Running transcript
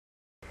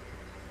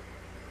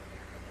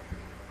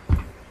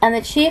And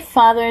the chief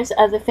fathers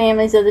of the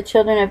families of the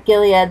children of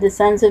Gilead, the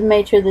sons of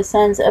Machir, the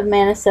sons of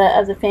Manasseh,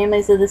 of the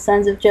families of the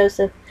sons of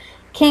Joseph,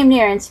 came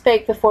near and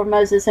spake before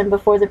Moses and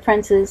before the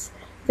princes,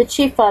 the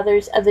chief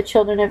fathers of the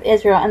children of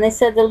Israel. And they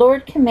said, The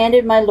Lord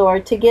commanded my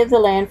Lord to give the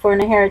land for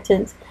an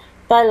inheritance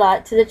by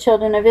lot to the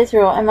children of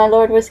Israel. And my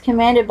Lord was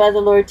commanded by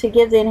the Lord to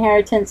give the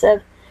inheritance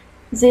of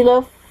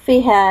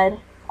Zelophehad,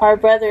 our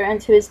brother,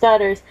 unto his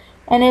daughters.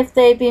 And if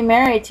they be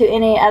married to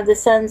any of the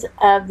sons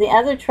of the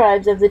other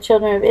tribes of the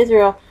children of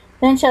Israel,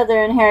 then shall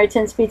their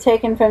inheritance be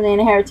taken from the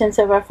inheritance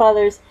of our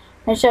fathers,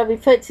 and shall be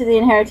put to the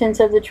inheritance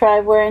of the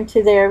tribe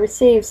whereunto they are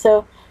received.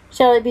 So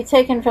shall it be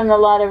taken from the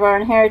lot of our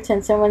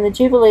inheritance. And when the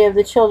jubilee of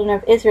the children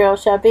of Israel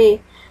shall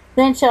be,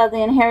 then shall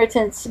the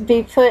inheritance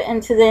be put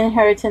into the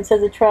inheritance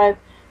of the tribe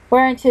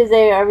whereunto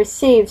they are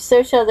received.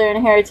 So shall their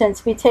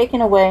inheritance be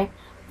taken away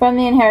from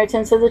the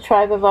inheritance of the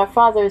tribe of our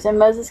fathers. And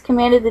Moses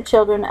commanded the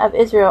children of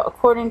Israel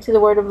according to the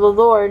word of the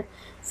Lord,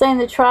 saying,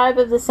 The tribe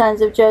of the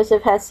sons of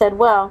Joseph hath said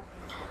well.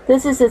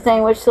 This is the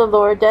thing which the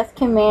Lord doth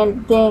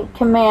command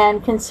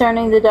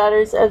concerning the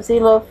daughters of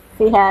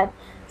Zelophehad,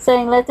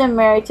 saying, Let them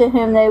marry to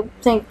whom they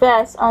think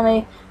best,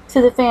 only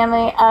to the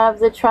family of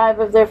the tribe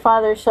of their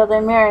fathers shall they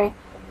marry.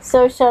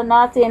 So shall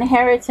not the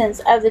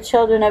inheritance of the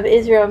children of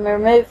Israel be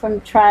removed from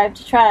tribe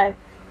to tribe.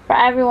 For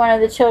every one of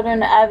the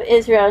children of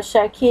Israel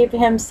shall keep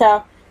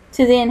himself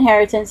to the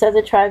inheritance of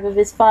the tribe of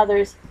his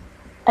fathers.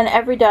 And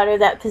every daughter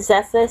that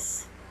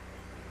possesseth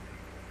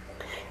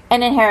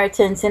an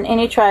inheritance in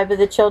any tribe of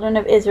the children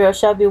of Israel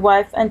shall be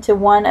wife unto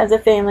one of the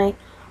family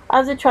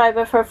of the tribe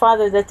of her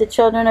father, that the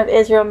children of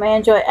Israel may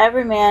enjoy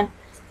every man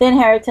the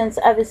inheritance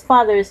of his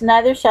fathers.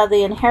 Neither shall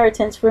the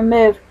inheritance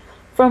remove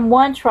from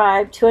one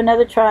tribe to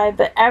another tribe,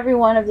 but every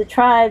one of the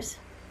tribes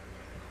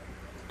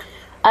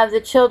of the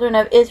children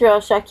of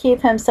Israel shall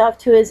keep himself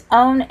to his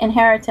own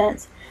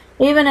inheritance.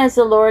 Even as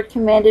the Lord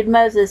commanded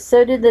Moses,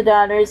 so did the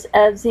daughters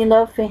of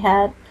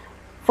Zelophehad.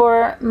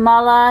 For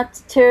Mahlah,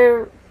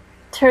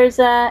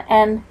 Tirzah,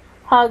 and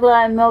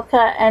Hoglah, and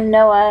Milcah, and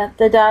Noah,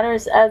 the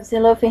daughters of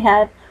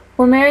Zelophehad,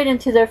 were married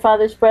unto their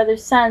father's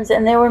brothers' sons,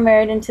 and they were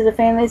married into the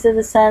families of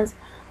the sons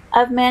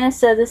of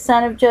Manasseh, the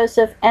son of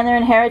Joseph, and their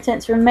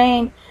inheritance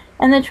remained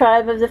in the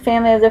tribe of the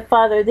family of their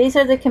father. These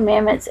are the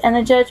commandments and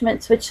the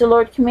judgments which the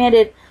Lord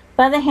commanded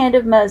by the hand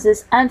of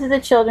Moses unto the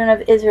children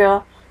of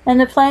Israel in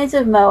the plains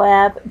of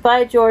Moab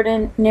by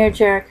Jordan near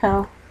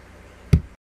Jericho.